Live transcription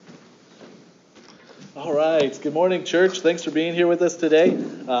All right. Good morning, church. Thanks for being here with us today.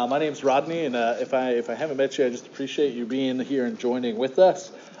 My name's Rodney, and if I haven't met you, I just appreciate you being here and joining with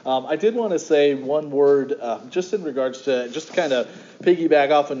us. I did want to say one word just in regards to just kind of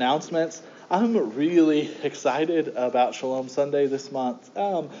piggyback off announcements. I'm really excited about Shalom Sunday this month.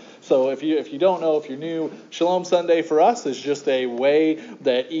 So if you don't know, if you're new, Shalom Sunday for us is just a way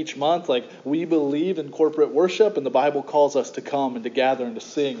that each month, like, we believe in corporate worship, and the Bible calls us to come and to gather and to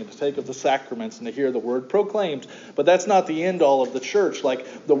sing and to take of the sacraments and to hear the word proclaimed. But that's not the end all of the church.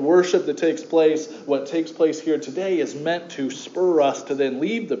 Like, the worship that takes place, what takes place here today is meant to spur us to then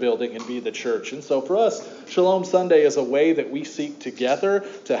leave the building and be the church. And so for us, Shalom Sunday is a way that we seek together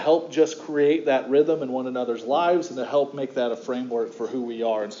to help just create that rhythm in one another's lives and to help make that a framework for who we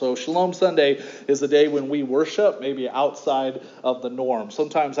are. And so Shalom Sunday is the day when we worship, maybe outside of the norm,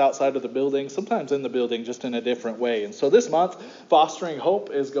 sometimes outside of the building, sometimes in the building, just in a different way. And so this month, Fostering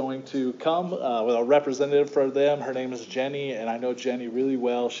Hope is going to come with a representative for them. Her name is Jenny, and I know Jenny really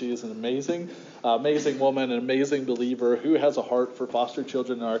well. She is an amazing woman, an amazing believer who has a heart for foster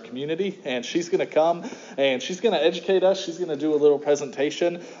children in our community. And she's going to come and she's going to educate us. She's going to do a little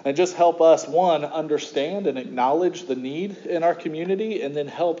presentation and just help us, one, understand and acknowledge the need in our community, and then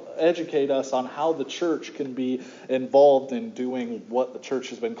help educate us on how the church can be involved in doing what the church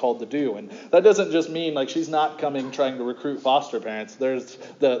has been called to do. And that doesn't just mean, like, she's not coming trying to recruit foster parents. There's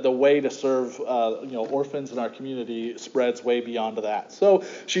the way to serve orphans in our community spreads way beyond that. So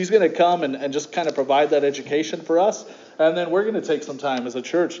she's going to come and just kind of provide that education for us. And then we're going to take some time as a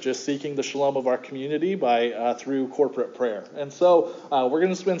church just seeking the shalom of our community through corporate prayer. And so we're going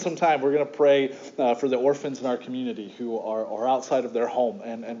to spend some time. We're going to pray for the orphans in our community who are outside of their home.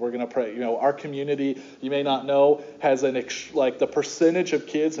 And we're going to pray. Our community, you may not know, has the percentage of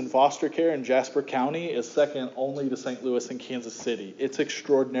kids in foster care in Jasper County is second only to St. Louis and Kansas City. It's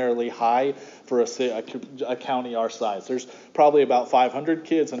extraordinarily high for a county our size. There's probably about 500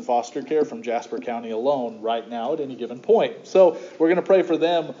 kids in foster care from Jasper County alone right now at any given point. So we're going to pray for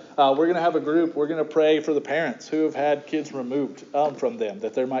them. We're going to have a group. We're going to pray for the parents who have had kids removed from them,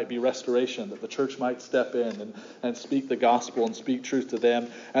 that there might be restoration, that the church might step in and speak the gospel and speak truth to them.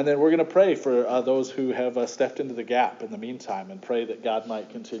 And then we're going to pray for those who have stepped into the gap in the meantime, and pray that God might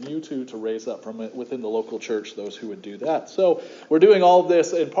continue to raise up from within the local church those who would do that. So we're doing all of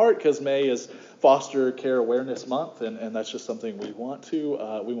this in part because May is Foster Care Awareness Month, and that's just something we want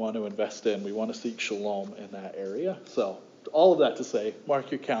to invest in. We want to seek shalom in that area. So all of that to say, mark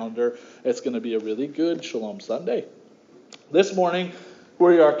your calendar. It's going to be a really good Shalom Sunday. This morning,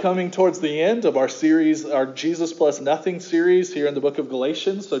 we are coming towards the end of our series, our Jesus Plus Nothing series here in the book of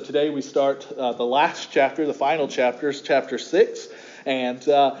Galatians. So today we start the last chapter, the final chapters, chapter 6. And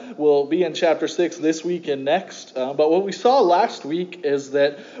we'll be in chapter 6 this week and next. But what we saw last week is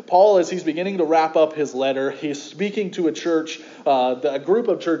that Paul, as he's beginning to wrap up his letter, he's speaking to a church, a group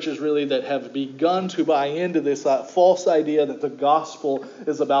of churches really that have begun to buy into this false idea that the gospel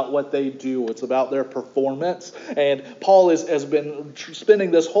is about what they do. It's about their performance. And Paul has been spending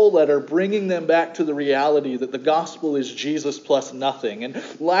this whole letter bringing them back to the reality that the gospel is Jesus plus nothing. And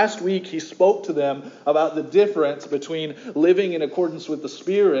last week he spoke to them about the difference between living in accordance with the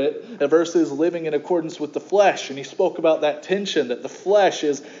Spirit versus living in accordance with the flesh. And he spoke about that tension, that the flesh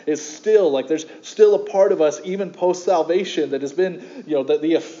is still, like, there's still a part of us even post-salvation that has been,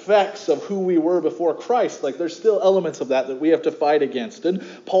 the effects of who we were before Christ. Like, there's still elements of that we have to fight against. And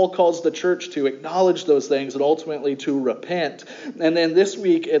Paul calls the church to acknowledge those things and ultimately to repent. And then this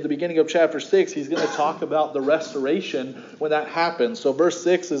week at the beginning of chapter 6, he's going to talk about the restoration when that happens. So verse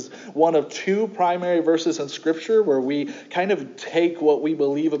 6 is one of two primary verses in Scripture where we kind of take what we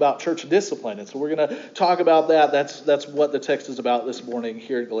believe about church discipline. And so we're going to talk about that. That's what the text is about this morning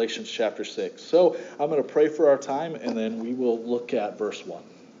here in Galatians chapter 6. So I'm going to pray for our time, and then we will look at verse 1.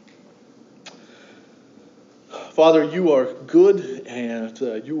 Father, you are good,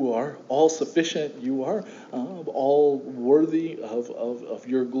 and you are all sufficient. You are all worthy of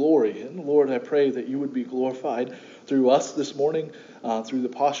your glory. And Lord, I pray that you would be glorified through us this morning, through the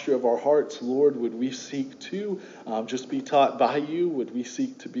posture of our hearts. Lord, would we seek to just be taught by you? Would we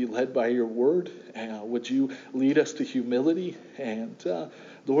seek to be led by your word? Would you lead us to humility? And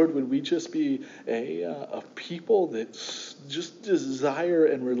Lord, would we just be a people that just desire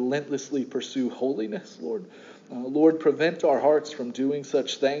and relentlessly pursue holiness, Lord? Lord, prevent our hearts from doing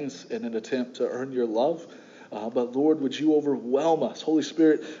such things in an attempt to earn your love. But Lord, would you overwhelm us? Holy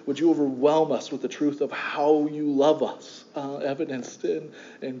Spirit, would you overwhelm us with the truth of how you love us, evidenced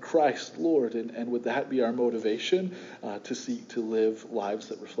in Christ, Lord? And would that be our motivation to seek to live lives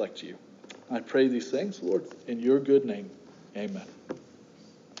that reflect you? I pray these things, Lord, in your good name. Amen.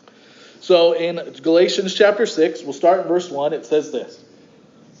 So in Galatians chapter 6, we'll start in verse 1, it says this: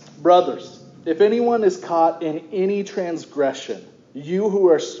 Brothers, if anyone is caught in any transgression, you who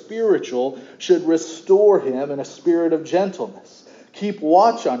are spiritual should restore him in a spirit of gentleness. Keep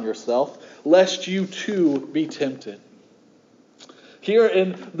watch on yourself, lest you too be tempted. Here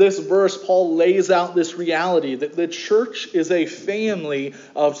in this verse, Paul lays out this reality that the church is a family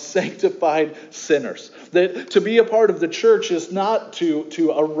of sanctified sinners. That to be a part of the church is not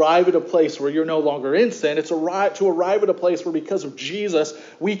to arrive at a place where you're no longer in sin. It's to arrive at a place where, because of Jesus,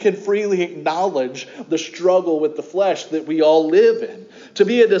 we can freely acknowledge the struggle with the flesh that we all live in. To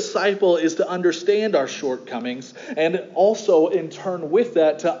be a disciple is to understand our shortcomings, and also in turn with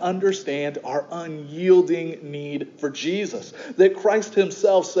that to understand our unyielding need for Jesus. That Christ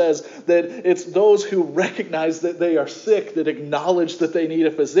himself says that it's those who recognize that they are sick that acknowledge that they need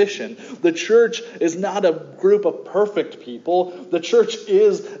a physician. The church is not a group of perfect people. The church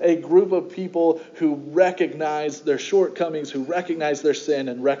is a group of people who recognize their shortcomings, who recognize their sin,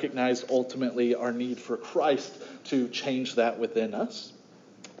 and recognize ultimately our need for Christ to change that within us.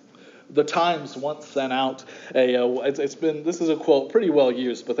 The Times once sent out this is a quote pretty well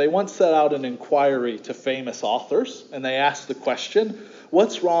used, but they once sent out an inquiry to famous authors, and they asked the question,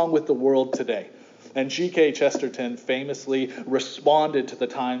 what's wrong with the world today? And G.K. Chesterton famously responded to the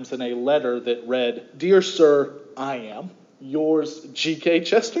Times in a letter that read, Dear Sir, I am yours, G.K.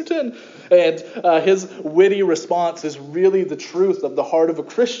 Chesterton. And his witty response is really the truth of the heart of a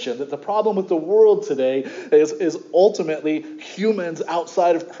Christian, that the problem with the world today is ultimately humans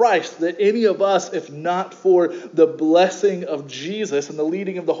outside of Christ, that any of us, if not for the blessing of Jesus and the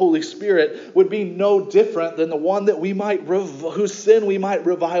leading of the Holy Spirit, would be no different than the one that whose sin we might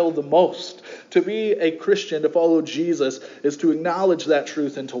revile the most. To be a Christian, to follow Jesus, is to acknowledge that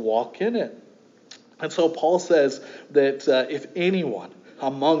truth and to walk in it. And so Paul says that if anyone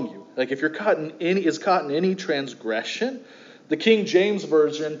among you, like if you're caught in any transgression, the King James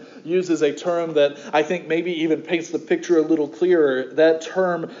Version uses a term that I think maybe even paints the picture a little clearer. That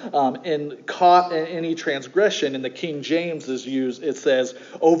term, in caught in any transgression, in the King James is used, it says,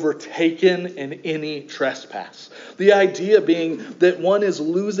 overtaken in any trespass. The idea being that one is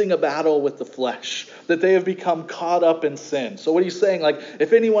losing a battle with the flesh, that they have become caught up in sin. So what he's saying, like,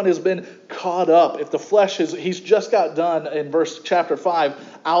 if anyone has been caught up, if the flesh he's just got done in chapter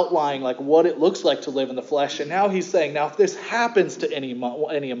 5, outlining like what it looks like to live in the flesh. And now he's saying, now if this happens to any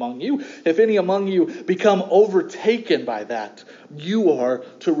among you, if any among you become overtaken by that, you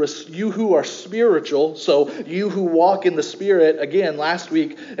who are spiritual, so you who walk in the Spirit, again, last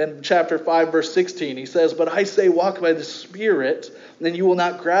week in chapter 5, verse 16, he says, but I say walk by the Spirit, then you will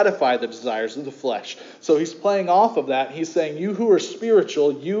not gratify the desires of the flesh. So he's playing off of that. He's saying, you who are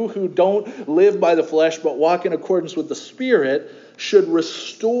spiritual, you who don't live by the flesh but walk in accordance with the Spirit, should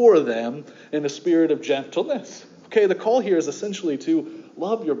restore them in a spirit of gentleness. Okay, the call here is essentially to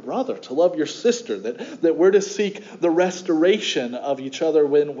love your brother, to love your sister, that we're to seek the restoration of each other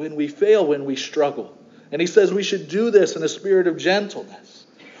when we fail, when we struggle. And he says we should do this in a spirit of gentleness.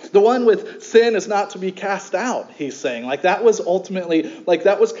 The one with sin is not to be cast out, he's saying. That was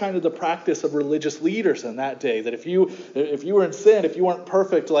kind of the practice of religious leaders in that day. That if you were in sin, if you weren't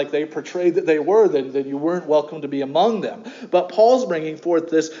perfect like they portrayed that they were, then you weren't welcome to be among them. But Paul's bringing forth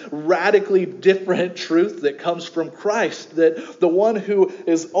this radically different truth that comes from Christ. That the one who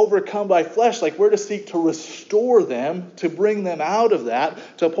is overcome by flesh, we're to seek to restore them, to bring them out of that,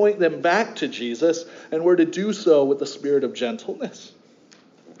 to point them back to Jesus. And we're to do so with the spirit of gentleness.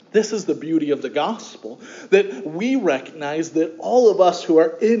 This is the beauty of the gospel, that we recognize that all of us who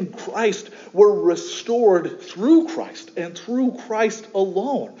are in Christ were restored through Christ and through Christ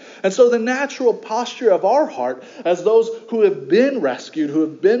alone. And so the natural posture of our heart as those who have been rescued, who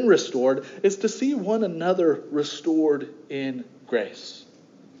have been restored, is to see one another restored in grace.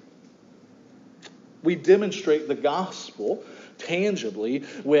 We demonstrate the gospel tangibly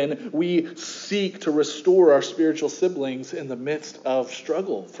when we seek to restore our spiritual siblings in the midst of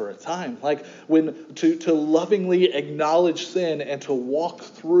struggle for a time. When to lovingly acknowledge sin and to walk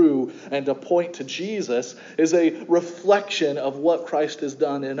through and to point to Jesus is a reflection of what Christ has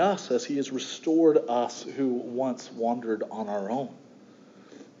done in us as he has restored us who once wandered on our own.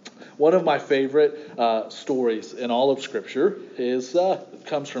 One of my favorite stories in all of Scripture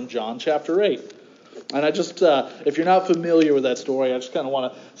comes from John chapter 8. And I just, if you're not familiar with that story, I just kind of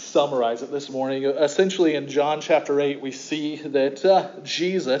want to summarize it this morning. Essentially, in John chapter 8, we see that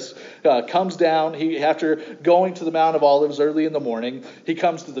Jesus comes down. After going to the Mount of Olives early in the morning, he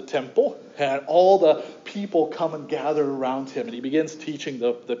comes to the temple. And all the people come and gather around him, and he begins teaching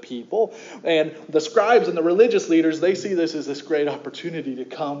the people. And the scribes and the religious leaders, they see this as this great opportunity to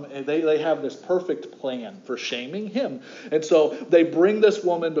come, and they have this perfect plan for shaming him. And so they bring this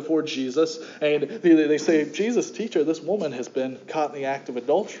woman before Jesus, and they say, Jesus, teacher, this woman has been caught in the act of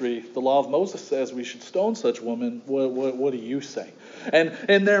adultery. The law of Moses says we should stone such women. What do you say? And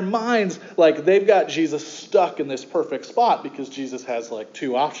in their minds, like, they've got Jesus stuck in this perfect spot because Jesus has like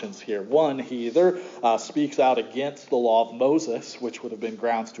two options here. One, he either speaks out against the law of Moses, which would have been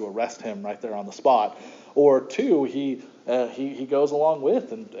grounds to arrest him right there on the spot, or two, he goes along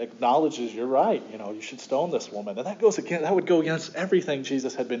with and acknowledges, you're right, you should stone this woman. And that would go against everything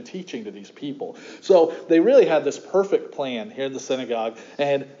Jesus had been teaching to these people. So they really had this perfect plan here in the synagogue,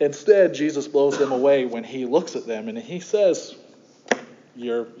 and instead Jesus blows them away when he looks at them and he says,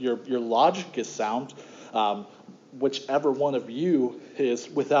 your logic is sound. Whichever one of you is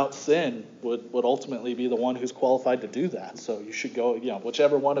without sin would ultimately be the one who's qualified to do that. So you should go,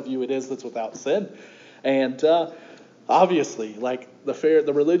 whichever one of you it is that's without sin. And obviously, like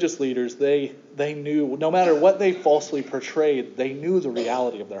the religious leaders, they knew, no matter what they falsely portrayed, they knew the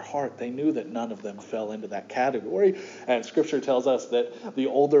reality of their heart. They knew that none of them fell into that category. And Scripture tells us that the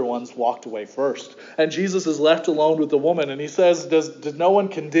older ones walked away first. And Jesus is left alone with the woman, and he says, did no one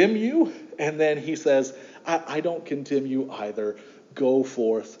condemn you? And then he says, I don't condemn you either. Go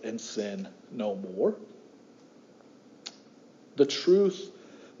forth and sin no more. The truth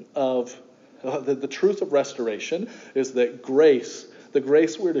of restoration is that the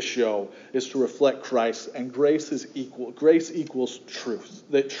grace we're to show is to reflect Christ, and grace equals truth.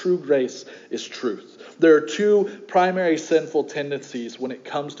 That true grace is truth. There are two primary sinful tendencies when it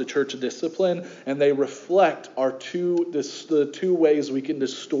comes to church discipline, and they reflect the two ways we can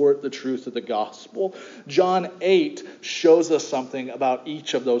distort the truth of the gospel. John 8 shows us something about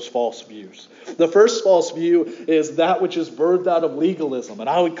each of those false views. The first false view is that which is birthed out of legalism, and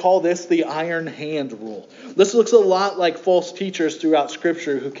I would call this the iron hand rule. This looks a lot like false teachers throughout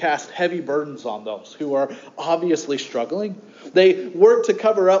Scripture who cast heavy burdens on those who are obviously struggling. They worked to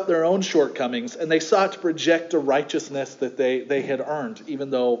cover up their own shortcomings, and they sought to project a righteousness that they had earned, even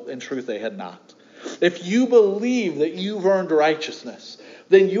though in truth they had not. If you believe that you've earned righteousness,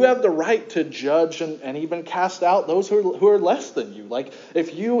 then you have the right to judge and even cast out those who are less than you. Like,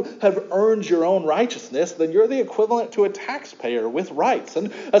 if you have earned your own righteousness, then you're the equivalent to a taxpayer with rights.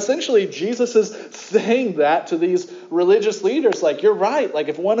 And essentially, Jesus is saying that to these religious leaders. Like, you're right. Like,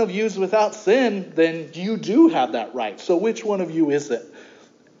 if one of you is without sin, then you do have that right. So which one of you is it?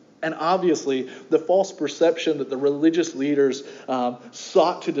 And obviously, the false perception that the religious leaders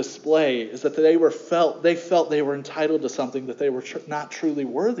sought to display is that they felt they were entitled to something that they were not truly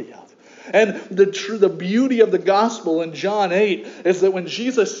worthy of. And the beauty of the gospel in John 8 is that when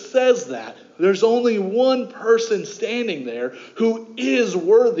Jesus says that, there's only one person standing there who is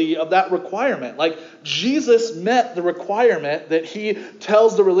worthy of that requirement. Like, Jesus met the requirement that he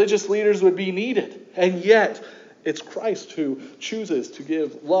tells the religious leaders would be needed. And yet, it's Christ who chooses to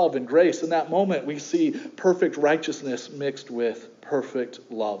give love and grace. In that moment, we see perfect righteousness mixed with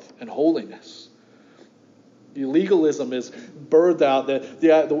perfect love and holiness. Legalism is birthed out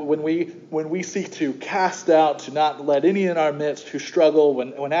that when we seek to cast out, to not let any in our midst who struggle,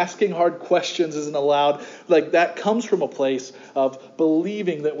 when asking hard questions isn't allowed, like, that comes from a place of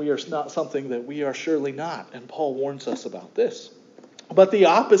believing that we are not something that we are surely not. And Paul warns us about this. But the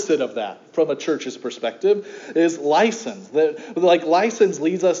opposite of that, from a church's perspective, is license. License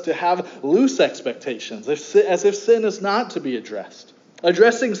leads us to have loose expectations, as if sin is not to be addressed.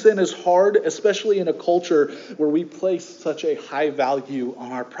 Addressing sin is hard, especially in a culture where we place such a high value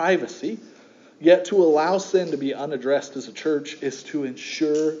on our privacy. Yet to allow sin to be unaddressed as a church is to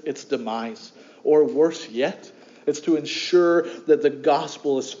ensure its demise. Or worse yet, it's to ensure that the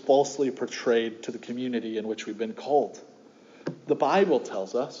gospel is falsely portrayed to the community in which we've been called. The Bible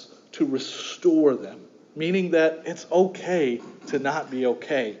tells us to restore them, meaning that it's okay to not be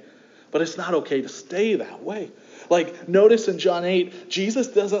okay, but it's not okay to stay that way. Like, notice in John 8, Jesus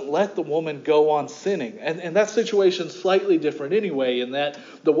doesn't let the woman go on sinning. And that situation's slightly different anyway, in that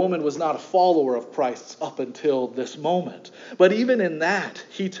the woman was not a follower of Christ's up until this moment. But even in that,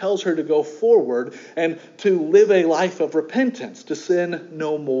 he tells her to go forward and to live a life of repentance, to sin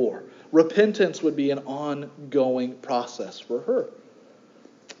no more. Repentance would be an ongoing process for her.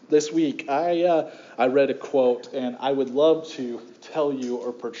 This week, I read a quote, and I would love to tell you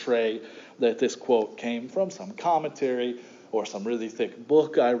or portray that this quote came from some commentary or some really thick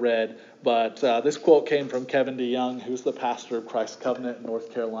book I read, but this quote came from Kevin DeYoung, who's the pastor of Christ Covenant in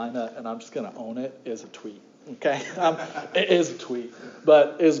North Carolina, and I'm just going to own it as a tweet. Okay, it is a tweet,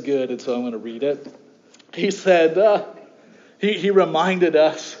 but it's good, and so I'm going to read it. He said, he reminded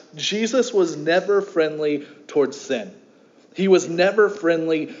us, Jesus was never friendly towards sin. He was never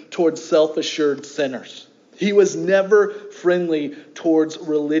friendly towards self-assured sinners. He was never friendly towards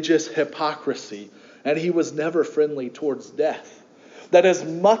religious hypocrisy. And he was never friendly towards death. That as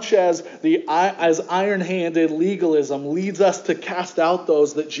much as iron-handed legalism leads us to cast out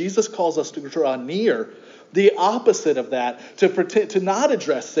those that Jesus calls us to draw near, the opposite of that, to not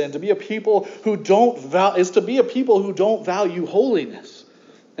address sin, to be a people who don't value holiness.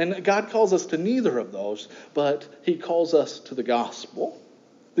 And God calls us to neither of those, but he calls us to the gospel.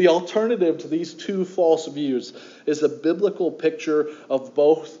 The alternative to these two false views is a biblical picture of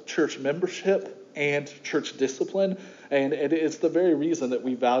both church membership and church discipline. And it's the very reason that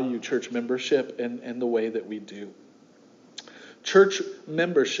we value church membership in the way that we do. Church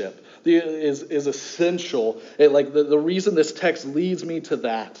membership is essential. The reason this text leads me to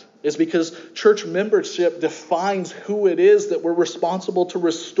that is because church membership defines who it is that we're responsible to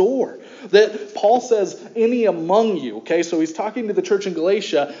restore. That Paul says, any among you, okay? So he's talking to the church in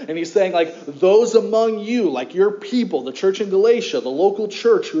Galatia, and he's saying, those among you, your people, the church in Galatia, the local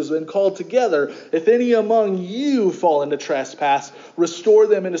church who has been called together, if any among you fall into trespass, restore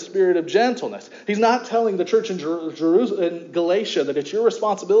them in a spirit of gentleness. He's not telling the church in Galatia that it's your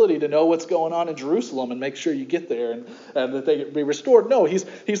responsibility to know what's going on in Jerusalem and make sure you get there and that they be restored. No, he's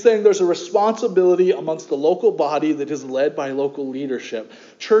saying there's a responsibility amongst the local body that is led by local leadership.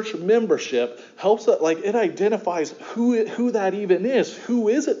 Church membership helps it identifies who that even is. Who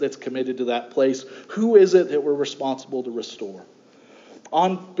is it that's committed to that place? Who is it that we're responsible to restore?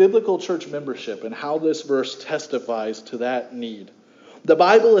 On biblical church membership and how this verse testifies to that need, the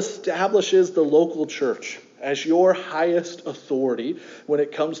Bible establishes the local church as your highest authority when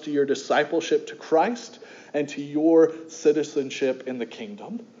it comes to your discipleship to Christ and to your citizenship in the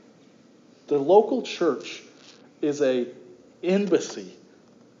kingdom. The local church is an embassy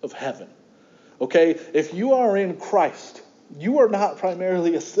of heaven. Okay? If you are in Christ, you are not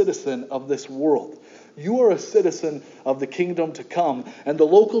primarily a citizen of this world. You are a citizen of the kingdom to come. And the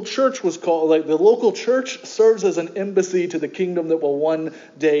local church the local church serves as an embassy to the kingdom that will one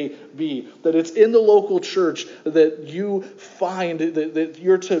day be. That it's in the local church that you find, that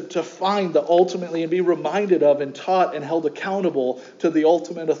you're to find the ultimately and be reminded of and taught and held accountable to the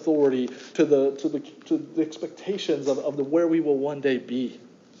ultimate authority, to the expectations of where we will one day be.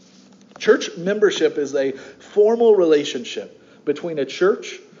 Church membership is a formal relationship between a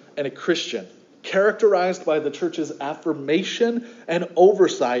church and a Christian, characterized by the church's affirmation and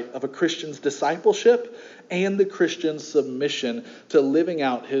oversight of a Christian's discipleship and the Christian's submission to living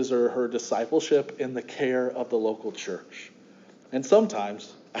out his or her discipleship in the care of the local church. And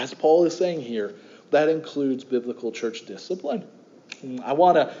sometimes, as Paul is saying here, that includes biblical church discipline. I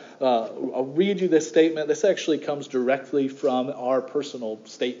want to I'll read you this statement. This actually comes directly from our personal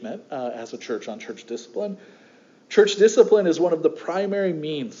statement as a church on church discipline. Church discipline is one of the primary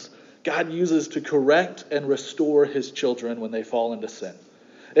means God uses to correct and restore his children when they fall into sin.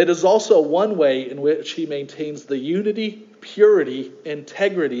 It is also one way in which he maintains the unity, purity,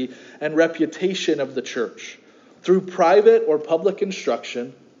 integrity, and reputation of the church. Through private or public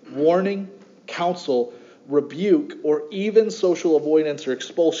instruction, warning, counsel, rebuke, or even social avoidance or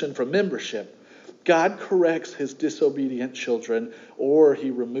expulsion from membership, God corrects his disobedient children, or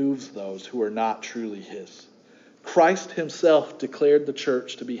he removes those who are not truly his. Christ himself declared the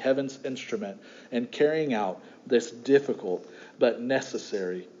church to be heaven's instrument in carrying out this difficult but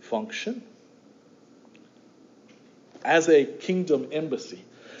necessary function. As a kingdom embassy,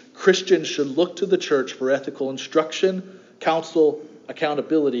 Christians should look to the church for ethical instruction, counsel,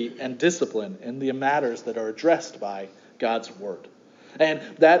 accountability, and discipline in the matters that are addressed by God's word. And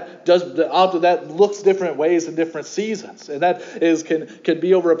that looks different ways in different seasons. And that can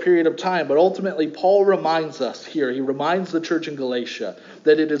be over a period of time. But ultimately, Paul reminds us here, he reminds the church in Galatia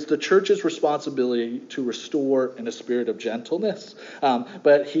that it is the church's responsibility to restore in a spirit of gentleness.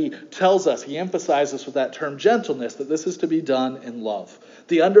 But he tells us, he emphasizes with that term gentleness, that this is to be done in love.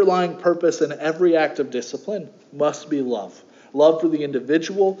 The underlying purpose in every act of discipline must be love. Love for the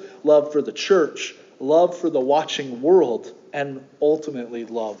individual, love for the church, love for the watching world, and ultimately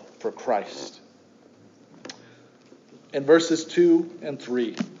love for Christ. In verses 2 and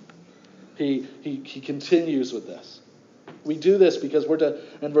 3, he continues with this. We do this because we're to,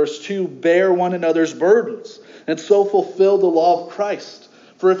 in verse 2, bear one another's burdens and so fulfill the law of Christ.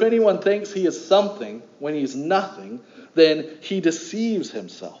 For if anyone thinks he is something when he's nothing, then he deceives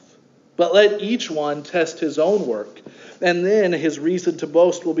himself. But let each one test his own work, and then his reason to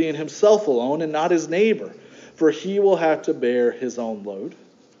boast will be in himself alone and not his neighbor. for he will have to bear his own load.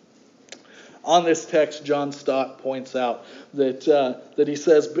 On this text, John Stott points out that he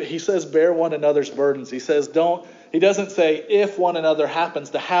says bear one another's burdens. He doesn't say if one another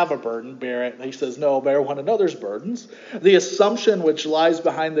happens to have a burden, bear it. He says no, bear one another's burdens. The assumption which lies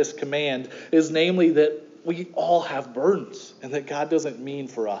behind this command is namely that we all have burdens and that God doesn't mean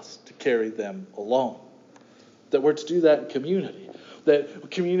for us to carry them alone. That we're to do that in community. That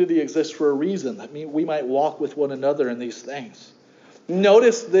community exists for a reason. That we might walk with one another in these things.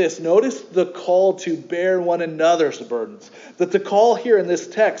 Notice this. Notice the call to bear one another's burdens. That the call here in this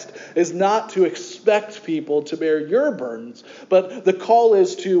text is not to expect people to bear your burdens, but the call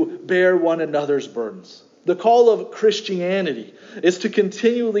is to bear one another's burdens. The call of Christianity is to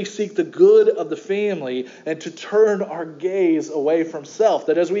continually seek the good of the family and to turn our gaze away from self.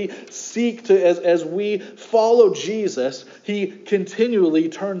 That as we seek to, as we follow Jesus, he continually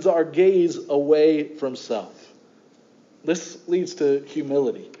turns our gaze away from self. This leads to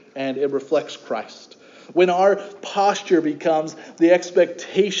humility, and it reflects Christ. When our posture becomes the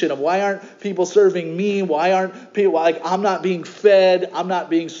expectation of why aren't people serving me? Why aren't people, I'm not being fed, I'm not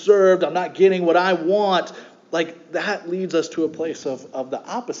being served, I'm not getting what I want. That leads us to a place of the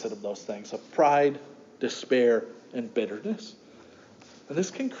opposite of those things, of pride, despair, and bitterness. And this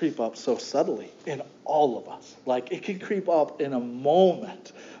can creep up so subtly in all of us. It can creep up in a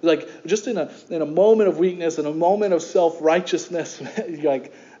moment. Just in a moment of weakness, in a moment of self-righteousness,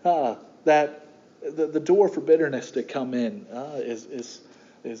 that the door for bitterness to come in is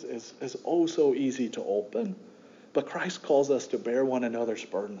oh so easy to open. But Christ calls us to bear one another's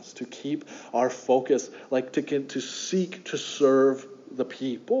burdens, to keep our focus, to seek to serve the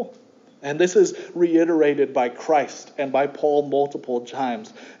people. And this is reiterated by Christ and by Paul multiple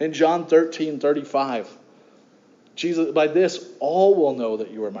times. In John 13:35, Jesus, by this all will know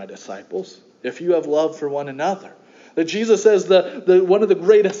that you are my disciples, if you have love for one another. That Jesus says one of the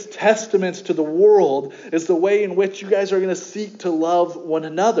greatest testaments to the world is the way in which you guys are going to seek to love one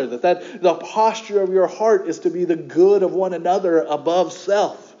another. That the posture of your heart is to be the good of one another above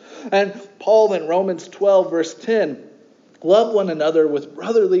self. And Paul in Romans 12 verse 10, love one another with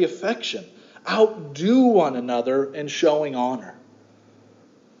brotherly affection. Outdo one another in showing honor.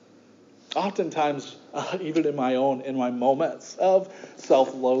 Oftentimes, even in my moments of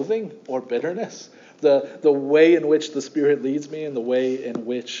self-loathing or bitterness, the way in which the Spirit leads me and the way in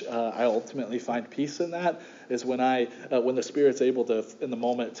which I ultimately find peace in that is when the Spirit's able to, in the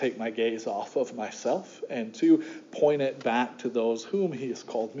moment, take my gaze off of myself and to point it back to those whom He has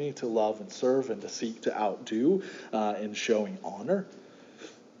called me to love and serve and to seek to outdo in showing honor.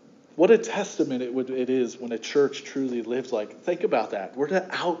 What a testament it is when a church truly lives think about that. We're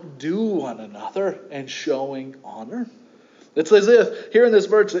to outdo one another in showing honor. It's as if, here in this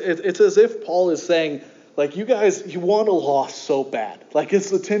verse, it's as if Paul is saying, you guys, you want a law so bad. It's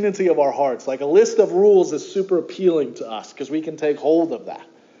the tendency of our hearts. A list of rules is super appealing to us because we can take hold of that.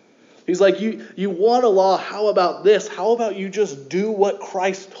 He's you want a law, how about this? How about you just do what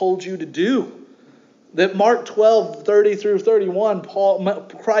Christ told you to do? That Mark 12:30 through 31,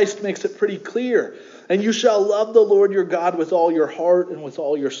 Christ makes it pretty clear. And you shall love the Lord your God with all your heart and with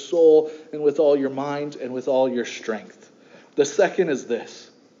all your soul and with all your mind and with all your strength. The second is this: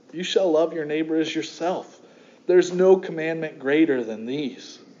 you shall love your neighbor as yourself. There's no commandment greater than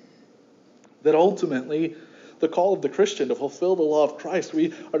these. That ultimately, the call of the Christian to fulfill the law of Christ,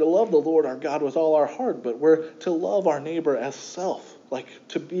 we are to love the Lord our God with all our heart, but we're to love our neighbor as self.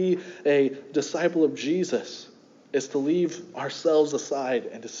 To be a disciple of Jesus is to leave ourselves aside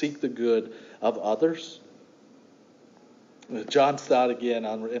and to seek the good of others. John Stott again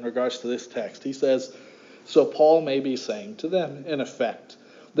in regards to this text, he says, so Paul may be saying to them, in effect,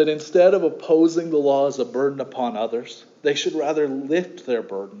 that instead of opposing the law as a burden upon others, they should rather lift their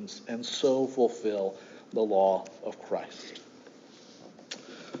burdens and so fulfill the law of Christ.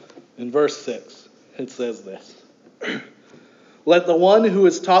 In verse 6, it says this: let the one who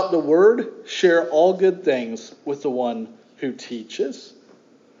is taught the word share all good things with the one who teaches.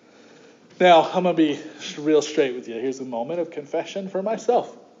 Now, I'm going to be real straight with you. Here's a moment of confession for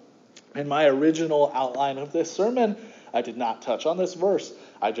myself. In my original outline of this sermon, I did not touch on this verse.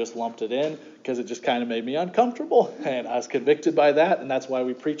 I just lumped it in because it just kind of made me uncomfortable. And I was convicted by that. And that's why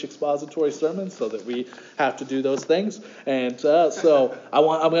we preach expository sermons, so that we have to do those things. And so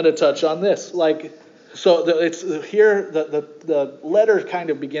I'm going to touch on this. It's here, the letter kind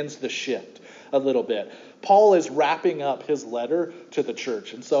of begins to shift a little bit. Paul is wrapping up his letter to the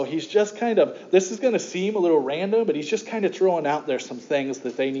church. And so he's just this is going to seem a little random, but he's just kind of throwing out there some things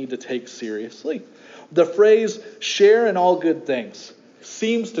that they need to take seriously. The phrase, share in all good things,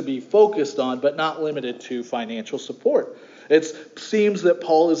 seems to be focused on, but not limited to, financial support. It seems that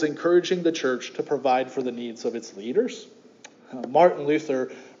Paul is encouraging the church to provide for the needs of its leaders. Martin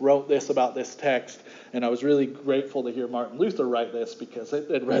Luther wrote this about this text, and I was really grateful to hear Martin Luther write this because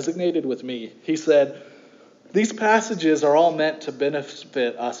it resonated with me. He said, "These passages are all meant to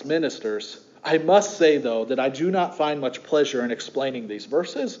benefit us ministers. I must say, though, that I do not find much pleasure in explaining these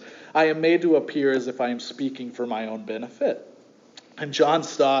verses. I am made to appear as if I am speaking for my own benefit." And John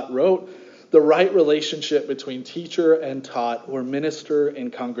Stott wrote, "The right relationship between teacher and taught, or minister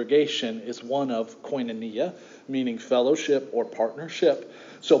and congregation, is one of koinonia, meaning fellowship or partnership."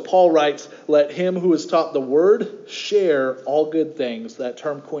 So Paul writes, "Let him who is taught the word share all good things," that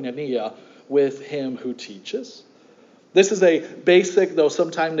term koinonia, "with him who teaches." This is a basic, though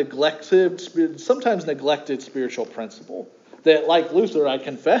sometimes neglected spiritual principle that, like Luther, I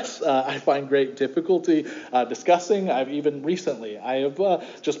confess, I find great difficulty discussing. I have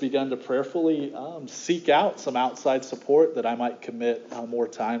just begun to prayerfully seek out some outside support that I might commit more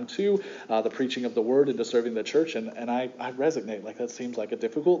time to, the preaching of the word and to serving the church. And I resonate. Like, that seems like a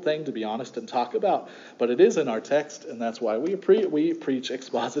difficult thing to be honest and talk about. But it is in our text, and that's why we preach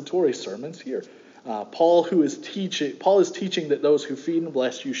expository sermons here. Paul is teaching that those who feed and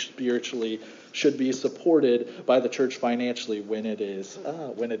bless you spiritually should be supported by the church financially when it is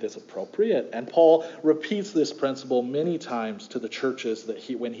appropriate. And Paul repeats this principle many times to the churches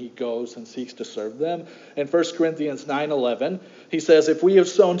when he goes and seeks to serve them. In 1 Corinthians 9:11, he says, "If we have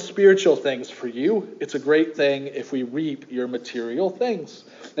sown spiritual things for you, it's a great thing if we reap your material things."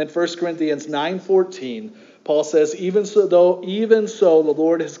 In 1 Corinthians 9:14, Paul says, even so, the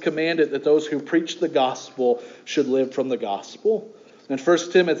Lord has commanded that those who preach the gospel should live from the gospel. In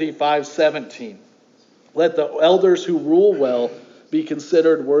 1 Timothy 5:17, "Let the elders who rule well be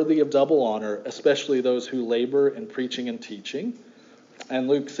considered worthy of double honor, especially those who labor in preaching and teaching." And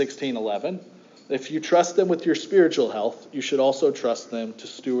Luke 16:11, "If you trust them with your spiritual health, you should also trust them to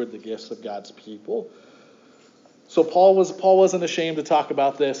steward the gifts of God's people." So Paul wasn't ashamed to talk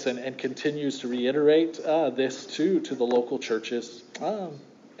about this and continues to reiterate this to the local churches. And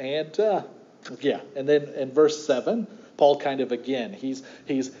then in verse 7, Paul kind of again,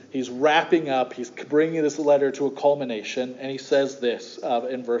 he's wrapping up, he's bringing this letter to a culmination, and he says this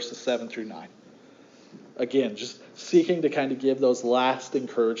in verses 7 through 9. Again, just seeking to kind of give those last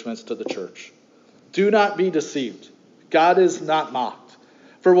encouragements to the church. "Do not be deceived. God is not mocked.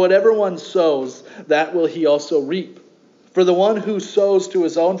 For whatever one sows, that will he also reap. For the one who sows to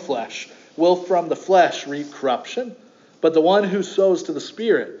his own flesh will from the flesh reap corruption, but the one who sows to the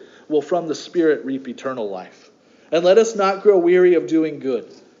Spirit will from the Spirit reap eternal life. And let us not grow weary of doing good,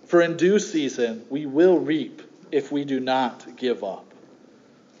 for in due season we will reap if we do not give up."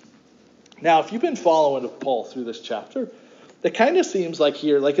 Now, if you've been following Paul through this chapter, it kind of seems like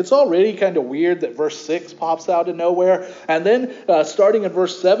here, like it's already kind of weird that verse 6 pops out of nowhere. And then starting in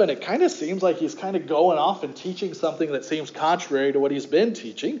verse 7, it kind of seems like he's kind of going off and teaching something that seems contrary to what he's been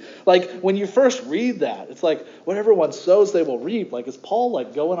teaching. Like when you first read that, it's like whatever one sows, they will reap. Like, is Paul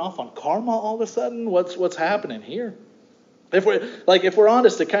like going off on karma all of a sudden? What's happening here? If we're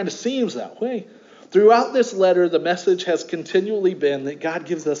honest, it kind of seems that way. Throughout this letter, the message has continually been that God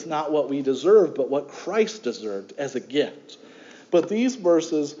gives us not what we deserve, but what Christ deserved as a gift. But these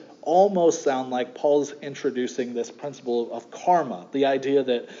verses almost sound like Paul's introducing this principle of karma, the idea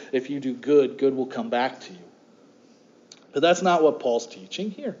that if you do good, good will come back to you. But that's not what Paul's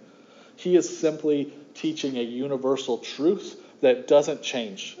teaching here. He is simply teaching a universal truth that doesn't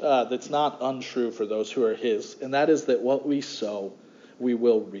change, that's not untrue for those who are his, and that is that what we sow, we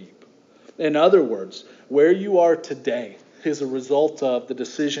will reap. In other words, where you are today is a result of the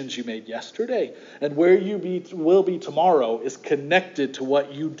decisions you made yesterday. And where you will be tomorrow is connected to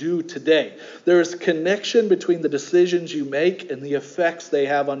what you do today. There is connection between the decisions you make and the effects they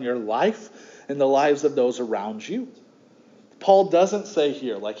have on your life and the lives of those around you. Paul doesn't say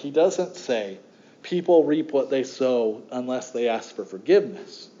here, he doesn't say, people reap what they sow unless they ask for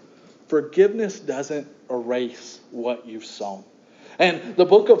forgiveness. Forgiveness doesn't erase what you've sown. And the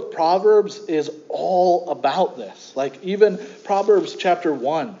book of Proverbs is all about this. Even Proverbs chapter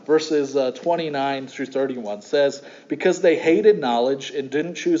 1, verses 29 through 31 says, "Because they hated knowledge and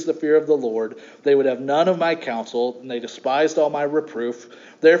didn't choose the fear of the Lord, they would have none of my counsel, and they despised all my reproof.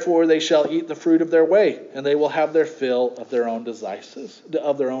 Therefore they shall eat the fruit of their way, and they will have their fill of their own devices."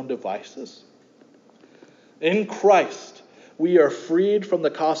 In Christ, we are freed from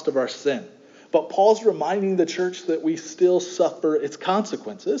the cost of our sin. But Paul's reminding the church that we still suffer its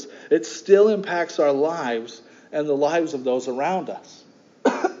consequences. It still impacts our lives and the lives of those around us.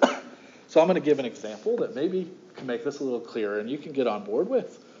 So I'm going to give an example that maybe make this a little clearer and you can get on board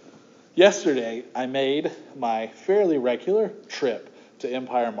with. Yesterday, I made my fairly regular trip to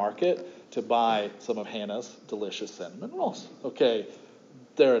Empire Market to buy some of Hannah's delicious cinnamon rolls. Okay,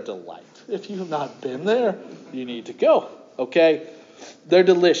 they're a delight. If you have not been there, you need to go. Okay, they're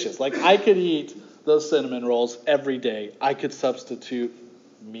delicious. Like, I could eat those cinnamon rolls every day. I could substitute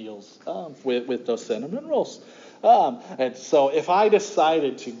meals with those cinnamon rolls. And so if I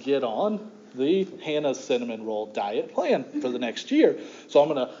decided to get on the Hannah's cinnamon roll diet plan for the next year, so I'm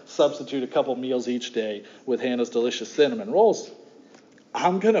going to substitute a couple meals each day with Hannah's delicious cinnamon rolls,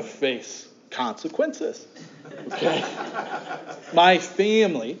 I'm going to face consequences. Okay? My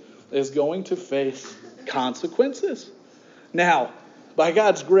family is going to face consequences. Now, by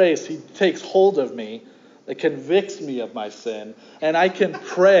God's grace, he takes hold of me, it convicts me of my sin, and I can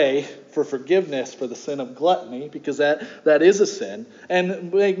pray for forgiveness for the sin of gluttony, because that is a sin.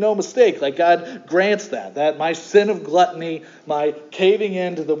 And make no mistake, like, God grants that my sin of gluttony, my caving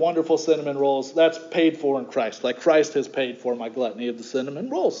into the wonderful cinnamon rolls, that's paid for in Christ. Like, Christ has paid for my gluttony of the cinnamon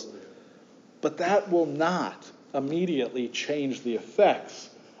rolls. But that will not immediately change the effects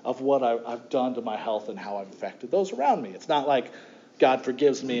of what I've done to my health and how I've affected those around me. It's not like God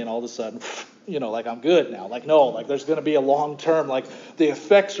forgives me and all of a sudden, like, I'm good now. Like, no, like, there's going to be a long term, like, the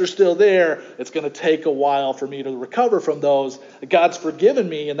effects are still there. It's going to take a while for me to recover from those. God's forgiven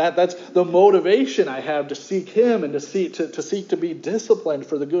me, and that's the motivation I have to seek him and to seek to be disciplined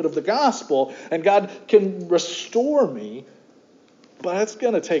for the good of the gospel. And God can restore me, but it's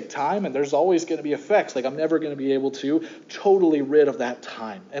going to take time, and there's always going to be effects. Like, I'm never going to be able to totally rid of that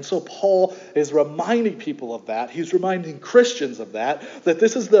time. And so Paul is reminding people of that. He's reminding Christians of that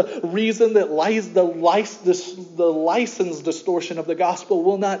this is the reason that the license distortion of the gospel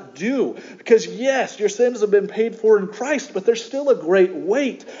will not do. Because yes, your sins have been paid for in Christ, but there's still a great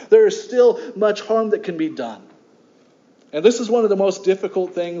weight. There is still much harm that can be done. And this is one of the most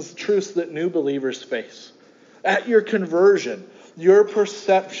difficult truths that new believers face. At your conversion, your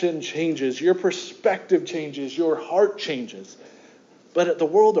perception changes, your perspective changes, your heart changes. But the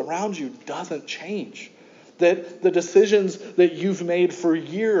world around you doesn't change. That the decisions that you've made for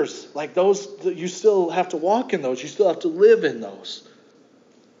years, like those, you still have to walk in those. You still have to live in those.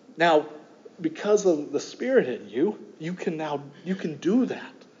 Now, because of the Spirit in you, you can do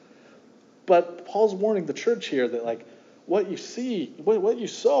that. But Paul's warning the church here that, like, what you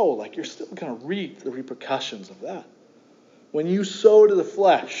sow, like, you're still going to reap the repercussions of that. When you sow to the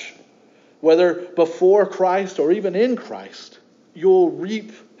flesh, whether before Christ or even in Christ, you'll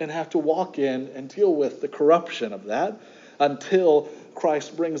reap and have to walk in and deal with the corruption of that until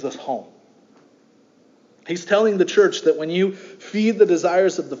Christ brings us home. He's telling the church that when you feed the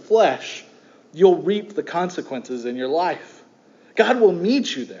desires of the flesh, you'll reap the consequences in your life. God will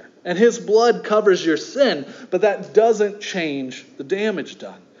meet you there, and his blood covers your sin, but that doesn't change the damage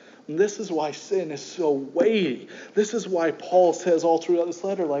done. And this is why sin is so weighty. This is why Paul says all throughout this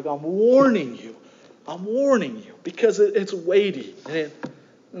letter, like, I'm warning you, because it's weighty. And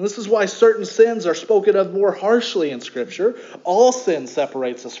this is why certain sins are spoken of more harshly in Scripture. All sin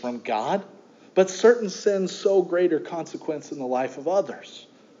separates us from God, but certain sins sow greater consequence in the life of others.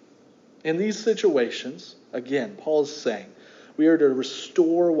 In these situations, again, Paul is saying, we are to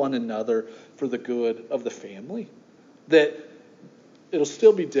restore one another for the good of the family. That it'll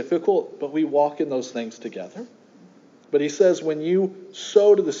still be difficult, but we walk in those things together. But he says, when you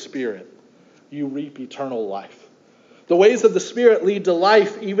sow to the Spirit, you reap eternal life. The ways of the Spirit lead to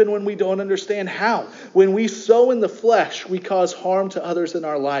life even when we don't understand how. When we sow in the flesh, we cause harm to others in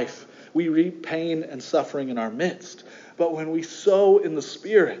our life. We reap pain and suffering in our midst. But when we sow in the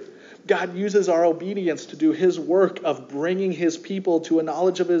Spirit, God uses our obedience to do his work of bringing his people to a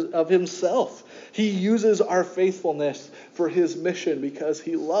knowledge of himself. He uses our faithfulness for his mission because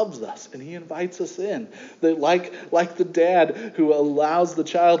he loves us and he invites us in. That like the dad who allows the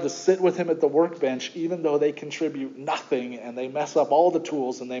child to sit with him at the workbench even though they contribute nothing and they mess up all the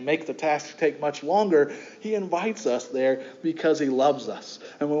tools and they make the task take much longer, he invites us there because he loves us.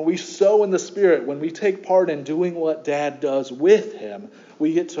 And when we sow in the Spirit, when we take part in doing what dad does with him,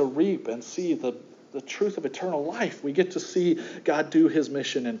 we get to reap and see the truth of eternal life. We get to see God do his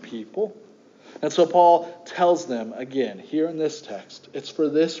mission in people. And so Paul tells them again here in this text, it's for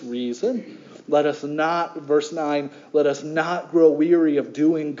this reason. Let us not, verse 9, let us not grow weary of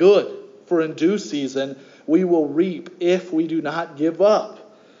doing good, for in due season we will reap if we do not give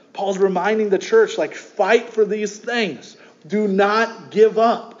up. Paul's reminding the church, like, fight for these things. Do not give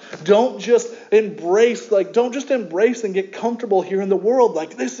up. Don't just embrace and get comfortable here in the world.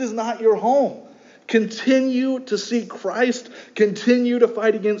 Like, this is not your home. Continue to seek Christ. Continue to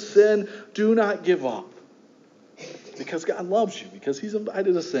fight against sin. Do not give up. because God loves you, because he's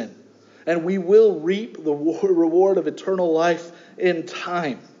invited us in. And we will reap the reward of eternal life in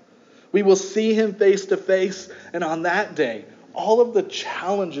time. We will see him face to face, and on that day, all of the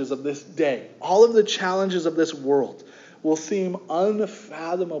challenges of this day, all of the challenges of this world will seem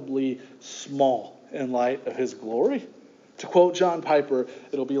unfathomably small in light of his glory. To quote John Piper,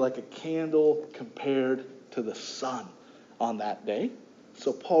 it'll be like a candle compared to the sun on that day.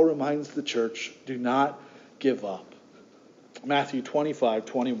 So Paul reminds the church, do not give up. Matthew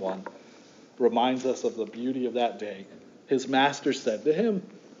 25:21 reminds us of the beauty of that day. His master said to him,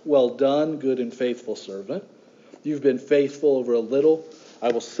 "Well done, good and faithful servant. You've been faithful over a little.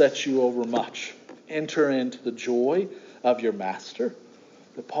 I will set you over much. Enter into the joy of your master."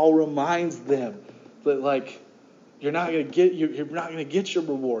 But Paul reminds them that you're not going to get your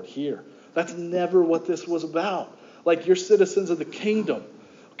reward here. That's never what this was about. You're citizens of the kingdom.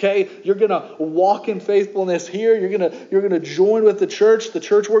 Okay, you're going to walk in faithfulness here. You're going to join with the church. The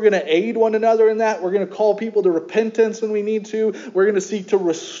church, we're going to aid one another in that. We're going to call people to repentance when we need to. We're going to seek to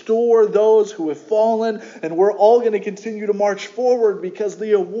restore those who have fallen. And we're all going to continue to march forward because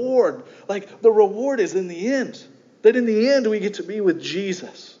the reward is in the end. That in the end we get to be with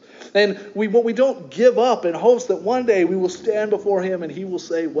Jesus. And we don't give up in hopes that one day we will stand before him and he will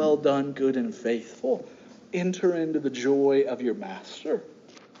say, "Well done, good and faithful. Enter into the joy of your master."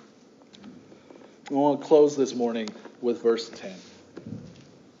 I want to close this morning with verse 10.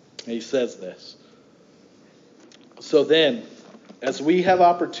 He says this: "So then, as we have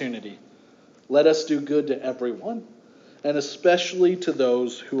opportunity, let us do good to everyone, and especially to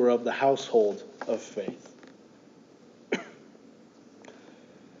those who are of the household of faith."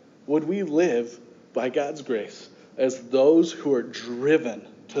 Would we live, by God's grace, as those who are driven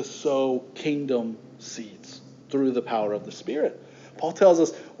to sow kingdom seeds through the power of the Spirit? Paul tells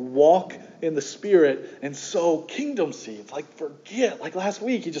us, walk in the Spirit and sow kingdom seeds. Forget, last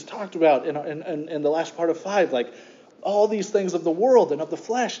week he just talked about in the last part of 5, all these things of the world and of the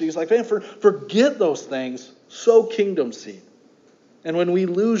flesh. And he's like, man, forget those things, sow kingdom seed. And when we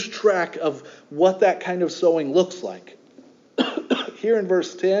lose track of what that kind of sowing looks like, here in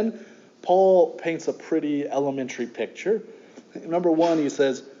verse 10, Paul paints a pretty elementary picture. Number 1, he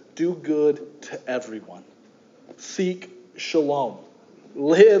says, do good to everyone. Seek shalom.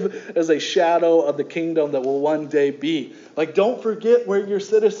 Live as a shadow of the kingdom that will one day be. Don't forget where your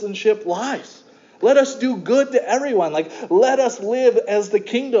citizenship lies. Let us do good to everyone. Let us live as the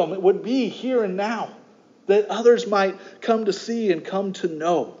kingdom would be here and now, that others might come to see and come to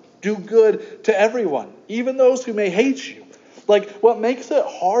know. Do good to everyone, even those who may hate you. What makes it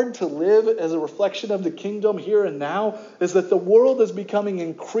hard to live as a reflection of the kingdom here and now is that the world is becoming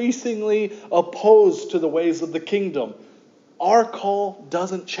increasingly opposed to the ways of the kingdom. Our call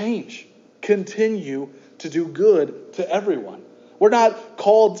doesn't change. Continue to do good to everyone. We're not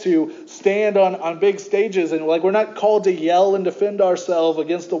called to stand on big stages, and we're not called to yell and defend ourselves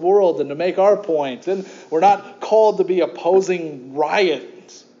against the world and to make our point. And we're not called to be opposing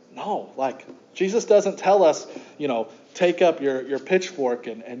riots. No, Jesus doesn't tell us, take up your pitchfork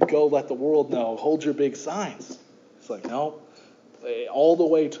and go let the world know. Hold your big signs. It's no, all the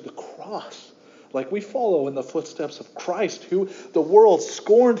way to the cross. We follow in the footsteps of Christ, who the world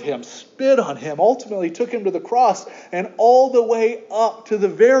scorned him, spit on him, ultimately took him to the cross, and all the way up to the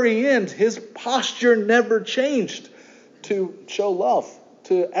very end, his posture never changed to show love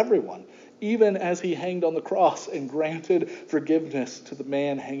to everyone, even as he hanged on the cross and granted forgiveness to the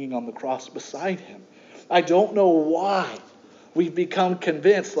man hanging on the cross beside him. I don't know why we've become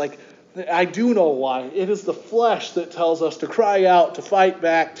convinced. I do know why. It is the flesh that tells us to cry out, to fight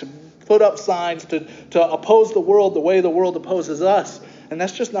back, to put up signs, to oppose the world the way the world opposes us. And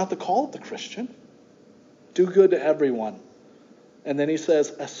that's just not the call of the Christian. Do good to everyone. And then he says,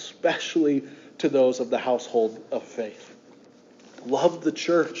 especially to those of the household of faith. Love the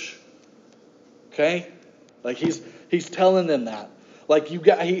church. Okay? He's telling them that.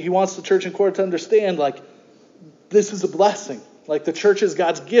 He wants the church in Corinth to understand, this is a blessing. The church is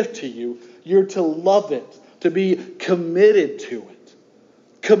God's gift to you. You're to love it, to be committed to it.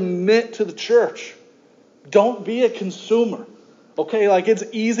 Commit to the church. Don't be a consumer. Okay, it's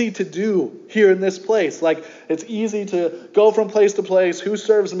easy to do here in this place. It's easy to go from place to place. Who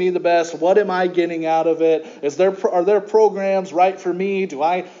serves me the best? What am I getting out of it? Are there programs right for me?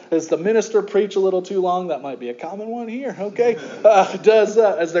 Does the minister preach a little too long? That might be a common one here. Okay,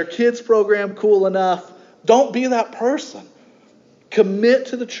 is their kids program cool enough? Don't be that person. Commit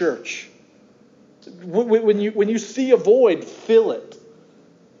to the church. When you see a void, fill it.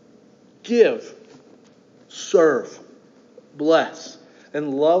 Give, serve, bless,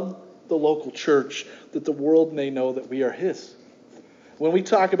 and love the local church, that the world may know that we are his. When we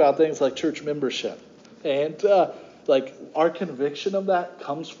talk about things like church membership, and like our conviction of that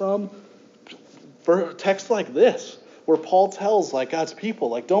comes from for texts like this, where Paul tells like God's people,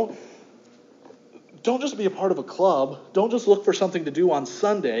 like don't just be a part of a club. Don't just look for something to do on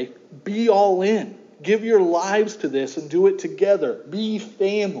Sunday. Be all in. Give your lives to this and do it together. Be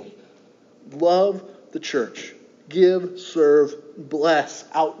family. Love the church. Give, serve, bless.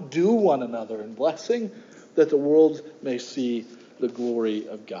 Outdo one another in blessing, that the world may see the glory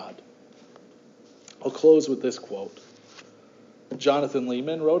of God. I'll close with this quote. Jonathan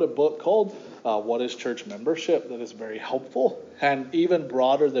Leeman wrote a book called What is Church Membership that is very helpful. And even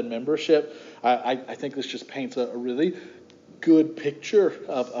broader than membership, I think this just paints a really good picture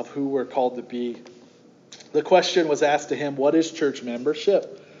of who we're called to be. The question was asked to him, what is church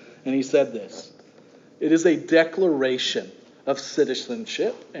membership? And he said this: it is a declaration of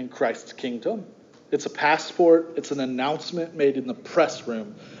citizenship in Christ's kingdom. It's a passport. It's an announcement made in the press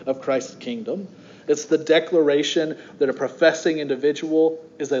room of Christ's kingdom. It's the declaration that a professing individual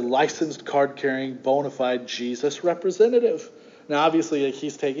is a licensed card-carrying, bona fide Jesus representative. Now, obviously, like,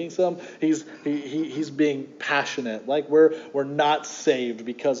 he's taking some. He's being passionate. Like we're not saved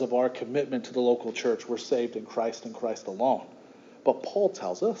because of our commitment to the local church. We're saved in Christ and Christ alone. But Paul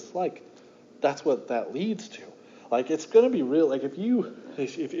tells us, like, that's what that leads to. Like, it's going to be real. Like, if you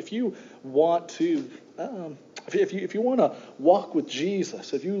want to, if you want to walk with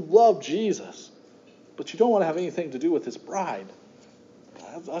Jesus, if you love Jesus, but you don't want to have anything to do with his bride,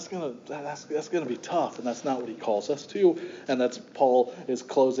 that's gonna be tough, and that's not what he calls us to. And that's Paul is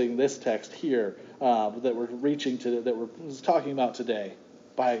closing this text here that we're talking about today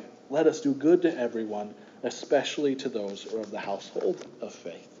by let us do good to everyone, especially to those who are of the household of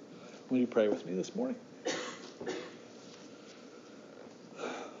faith. Will you pray with me this morning?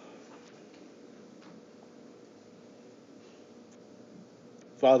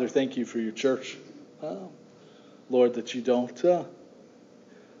 Father, thank you for your church. Lord, that you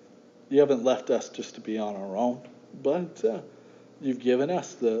haven't left us just to be on our own, but you've given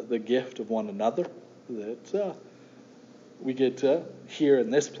us the gift of one another, that we get to, here in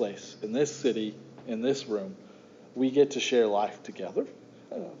this place, in this city, in this room, we get to share life together.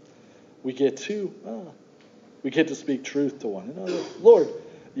 We get to speak truth to one another. Lord,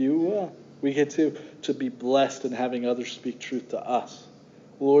 we get to be blessed in having others speak truth to us.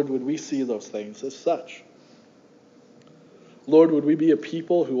 Lord, would we see those things as such? Lord, would we be a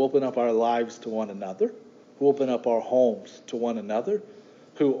people who open up our lives to one another, who open up our homes to one another,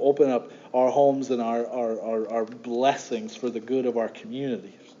 who open up our homes and our blessings for the good of our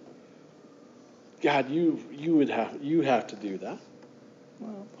communities? God, you have to do that.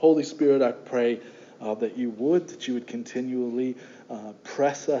 Holy Spirit, I pray that you would continually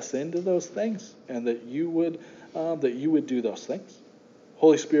press us into those things, and that you would do those things.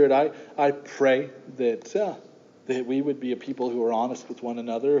 Holy Spirit, I pray that we would be a people who are honest with one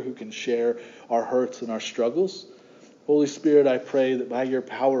another, who can share our hurts and our struggles. Holy Spirit, I pray that by your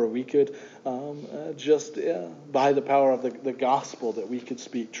power we could, by the power of the gospel, that we could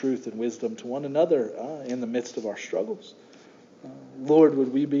speak truth and wisdom to one another in the midst of our struggles. Lord,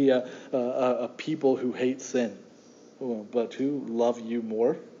 would we be a people who hate sin, but who love you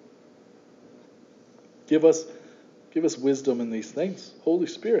more? Give us wisdom in these things, Holy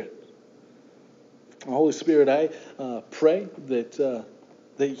Spirit. Holy Spirit, I pray that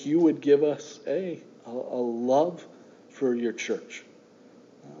you would give us a love for your church.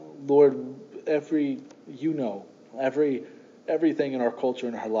 Lord, everything in our culture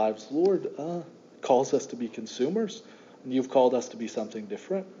and our lives, Lord, calls us to be consumers, and you've called us to be something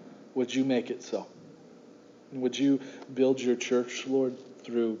different. Would you make it so? Would you build your church, Lord,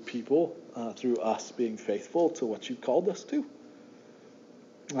 through people, through us being faithful to what you've called us to?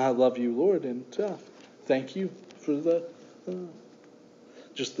 I love you, Lord, and thank you for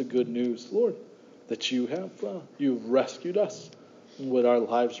just the good news, Lord, that you've rescued us, and would our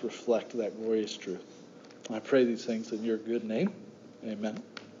lives reflect that glorious truth. I pray these things in your good name. Amen.